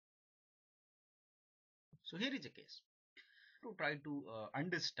So here is a case to try to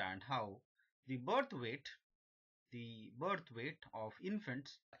understand how the birth weight of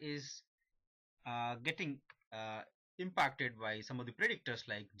infants is getting impacted by some of the predictors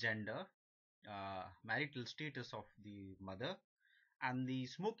like gender, marital status of the mother, and the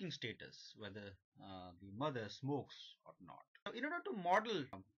smoking status, whether the mother smokes or not. So in order to model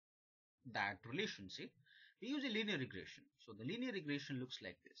that relationship, we use a linear regression. So the linear regression looks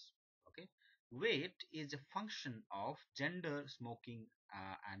like this. Okay, weight is a function of gender, smoking,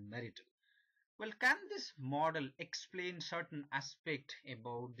 and marital. Well, can this model explain certain aspect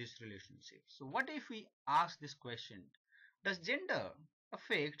about this relationship? So what if we ask this question: does gender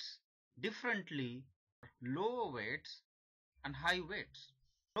affects differently lower weights and high weights?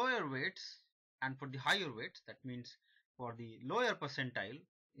 Lower weights and for the higher weights, that means for the lower percentile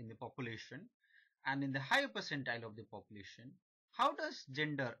in the population and in the higher percentile of the population, how does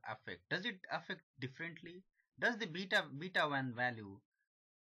gender affect? Does it affect differently? Does the beta 1 value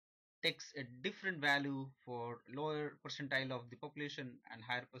takes a different value for lower percentile of the population and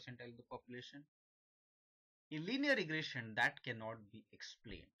higher percentile of the population? In linear regression, that cannot be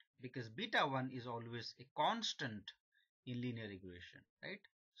explained because beta 1 is always a constant in linear regression, right?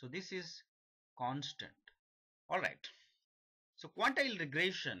 So this is constant. All right. So quantile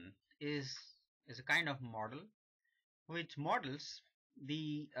regression is a kind of model which models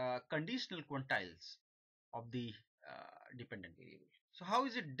the conditional quantiles of the dependent variable. So how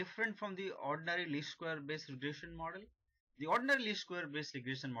is it different from the ordinary least square based regression model? The ordinary least square based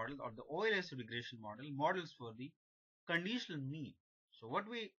regression model or the OLS regression model models for the conditional mean. So what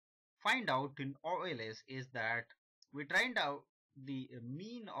we find out in OLS is that we find out the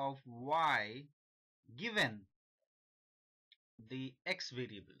mean of y given the x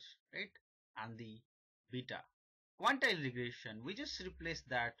variables, right, and the beta. Quantile regression, we just replace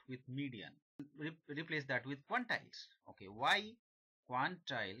that with median, replace that with quantiles. Okay, y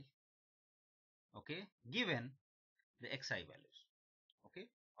quantile, okay, given the xi values, okay,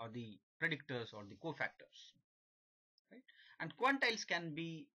 or the predictors or the cofactors, right? And quantiles can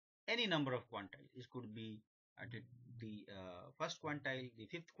be any number of quantiles. It could be the first quantile, the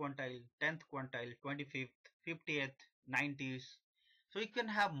fifth quantile, 10th quantile, 25th, 50th, 90th. So you can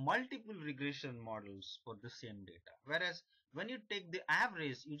have multiple regression models for the same data. Whereas when you take the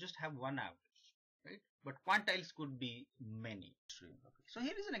average, you just have one average, right? But quantiles could be many. Okay. So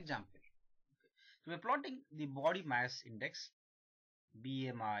here is an example. Okay. So we're plotting the body mass index,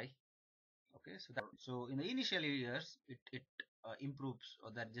 BMI. Okay, so in the initial years, it improves,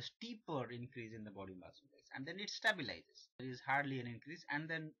 or there is a steeper increase in the body mass index, and then it stabilizes. There is hardly an increase, and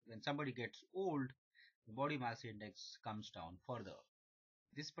then when somebody gets old, the body mass index comes down further.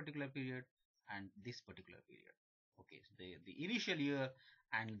 This particular period and this particular period. Okay, so the initial year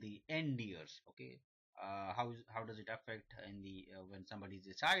and the end years. Okay, how does it affect in the when somebody is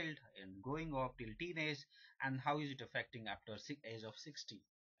a child and growing up till teenage, and how is it affecting after age of 60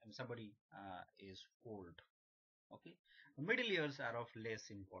 and somebody is old? Okay, the middle years are of less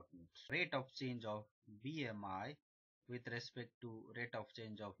importance. Rate of change of BMI with respect to rate of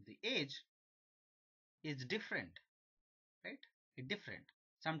change of the age is different, right? It's different.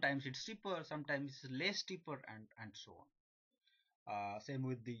 Sometimes it's steeper, sometimes it's less steeper, and so on. Same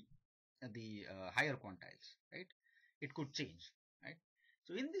with the higher quantiles, right? It could change, right?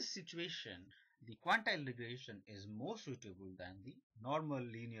 So in this situation, the quantile regression is more suitable than the normal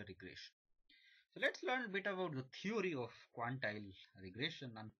linear regression. So let's learn a bit about the theory of quantile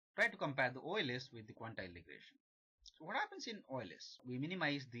regression and try to compare the OLS with the quantile regression. So what happens in OLS? We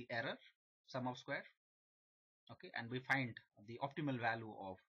minimize the error, sum of square, okay, and we find the optimal value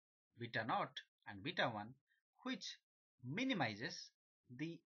of beta naught and beta 1, which minimizes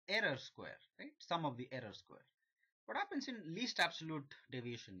the error square, right, sum of the error square. What happens in least absolute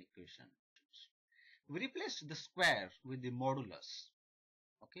deviation equation? We replace the square with the modulus,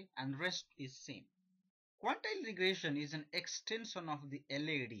 okay, and rest is same. Quantile regression is an extension of the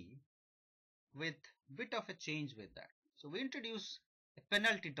LAD with bit of a change with that. So we introduce a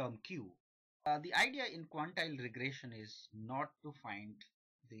penalty term Q. The idea in quantile regression is not to find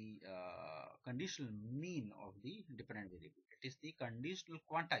the conditional mean of the dependent variable. It is the conditional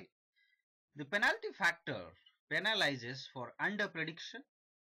quantile. The penalty factor penalizes for under prediction,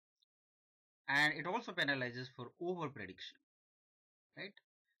 and it also penalizes for over prediction, right?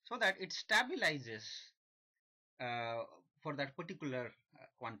 So that it stabilizes for that particular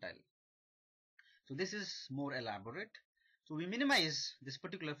quantile. So this is more elaborate. So we minimize this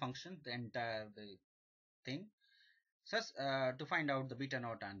particular function, the entire thing, such to find out the beta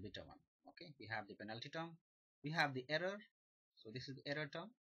naught and beta 1. Okay, we have the penalty term, we have the error, so this is the error term,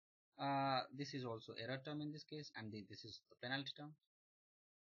 This is also error term in this case, and this is the penalty term.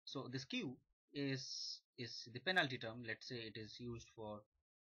 So this Q is the penalty term. Let's say it is used for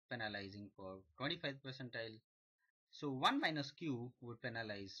penalizing for 25th percentile. So 1 minus Q would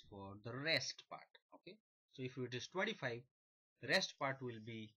penalize for the rest part. Okay. So if it is 25, the rest part will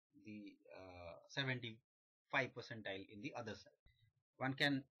be the 75 percentile in the other side. One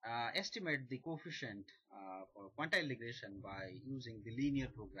can estimate the coefficient for quantile regression by using the linear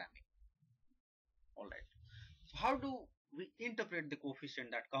programming. Alright. So how do we interpret the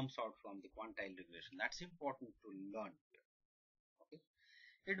coefficient that comes out from the quantile regression? That's important to learn here. Okay.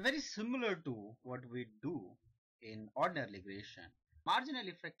 It's very similar to what we do in ordinary regression. Marginal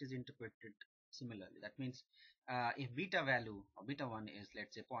effect is interpreted similarly. That means if beta value or beta 1 is,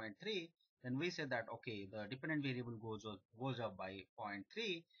 let's say, 0.3, then we say that okay, the dependent variable goes up by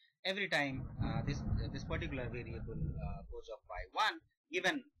 0.3 every time this particular variable goes up by 1,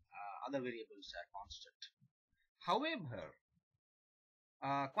 given other variables are constant. However,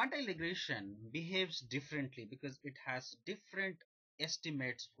 quantile regression behaves differently because it has different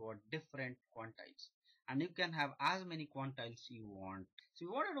estimates for different quantiles, and you can have as many quantiles you want. So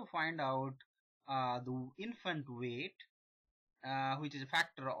we wanted to find out the infant weight, which is a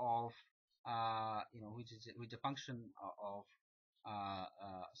factor of which is a function of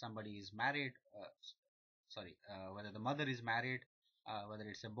somebody is married, whether the mother is married, whether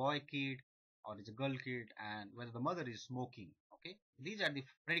it's a boy kid or it's a girl kid, and whether the mother is smoking. Okay, these are the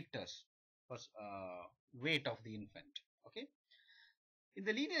predictors for weight of the infant. Okay, in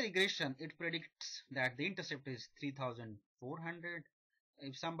the linear regression, it predicts that the intercept is 3400.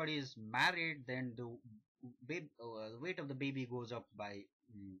 If somebody is married, then the weight of the baby goes up by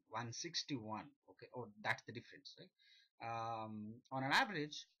 161. Okay, oh, that's the difference, right? On an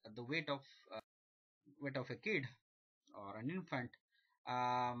average, the weight of a kid or an infant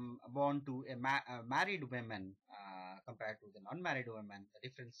born to a married woman compared to the unmarried woman, the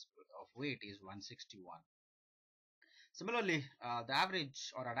difference of weight is 161. Similarly, the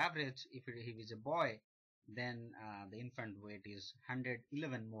average, or on average, if he is a boy, then the infant weight is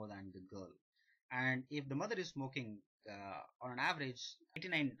 111 more than the girl. And if the mother is smoking, on an average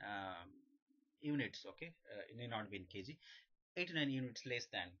 89 units, okay, it may not be in kg, 89 units less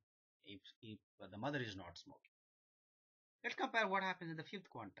than if the mother is not smoking. Let's compare what happens in the fifth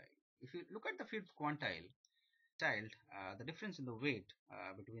quantile. If you look at the fifth quantile child, the difference in the weight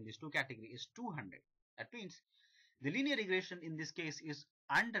between these two categories is 200. That means the linear regression in this case is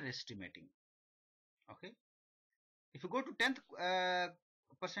underestimating. Okay. If you go to 10th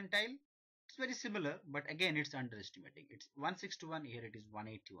percentile, it's very similar, but again it's underestimating. It's 161, here it is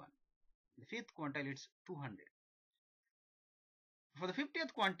 181. The fifth quantile, it's 200. For the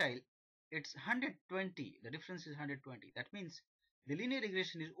 50th quantile, it's 120. The difference is 120. That means the linear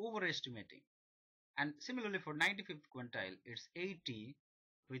regression is overestimating. And similarly for 95th quantile, it's 80,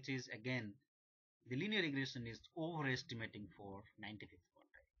 which is again the linear regression is overestimating for 95th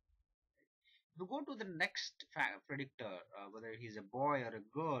quantile. If you go to the next predictor, whether he's a boy or a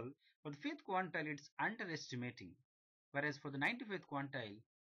girl, for the fifth quantile it's underestimating, whereas for the 95th quantile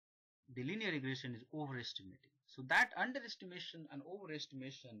the linear regression is overestimating. So that underestimation and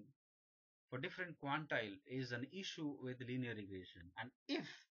overestimation for different quantile is an issue with linear regression. And if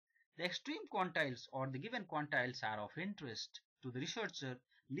the extreme quantiles or the given quantiles are of interest to the researcher,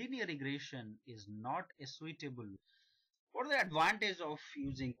 linear regression is not a suitable. What are the advantage of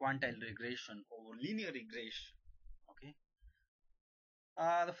using quantile regression over linear regression? Okay,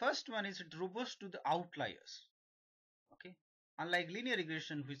 the first one is it's robust to the outliers. Okay, unlike linear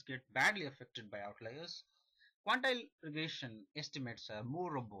regression, which get badly affected by outliers, quantile regression estimates are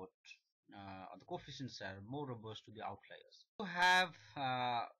more robust. The coefficients are more robust to the outliers. You have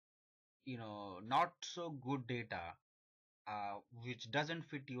not so good data which doesn't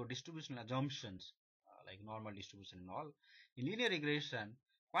fit your distributional assumptions, like normal distribution and all. In linear regression,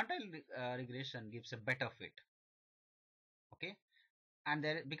 quantile regression gives a better fit. Okay, and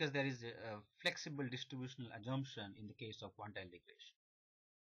because there is a flexible distributional assumption in the case of quantile regression.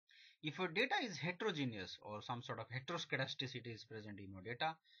 If your data is heterogeneous or some sort of heteroscedasticity is present in your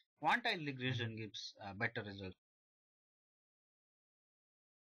data, quantile regression gives better results.